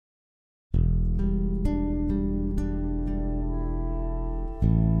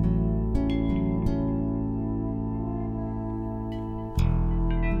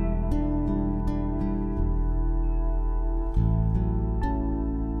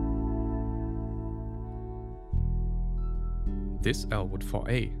This Elwood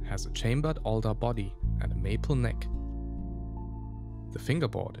 4A has a chambered alder body and a maple neck. The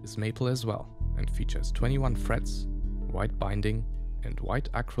fingerboard is maple as well and features 21 frets, white binding and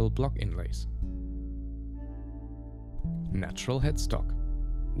white acryl block inlays. Natural headstock,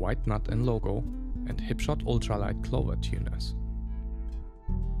 white nut and logo and Hipshot ultralight clover tuners.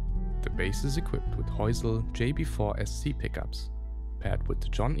 The bass is equipped with Haeussel JB SC pickups paired with the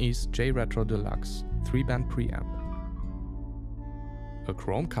John East J-Retro Deluxe 3-band preamp. A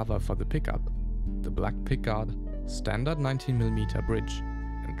chrome cover for the pickup, the black pickguard, standard 19mm bridge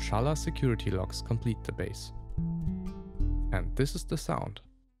and Schaller security locks complete the bass. And this is the sound.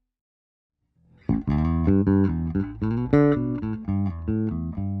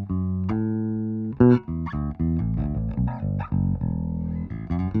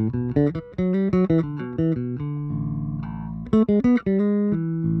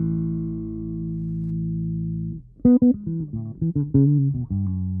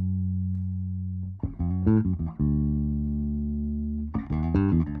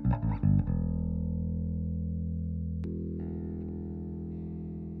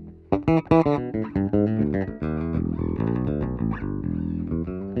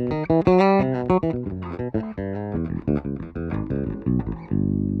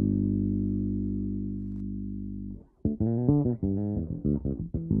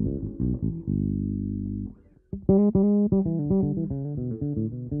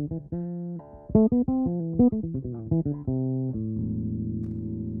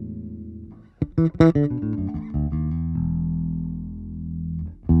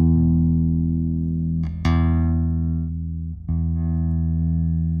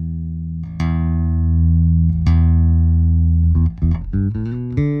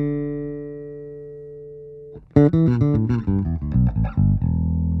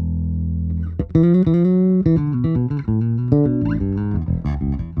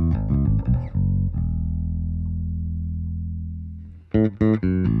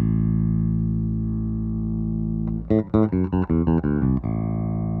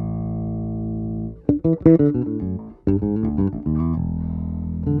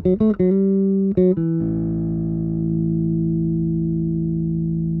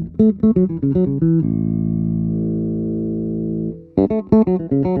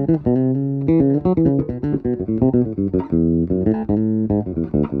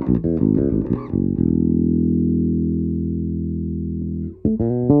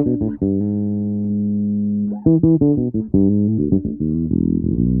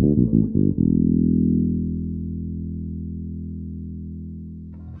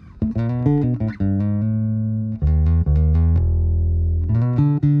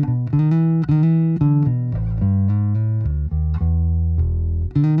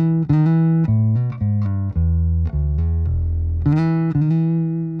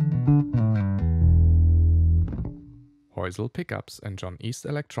 Haeussel pickups and John East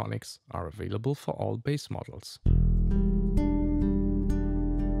electronics are available for all bass models.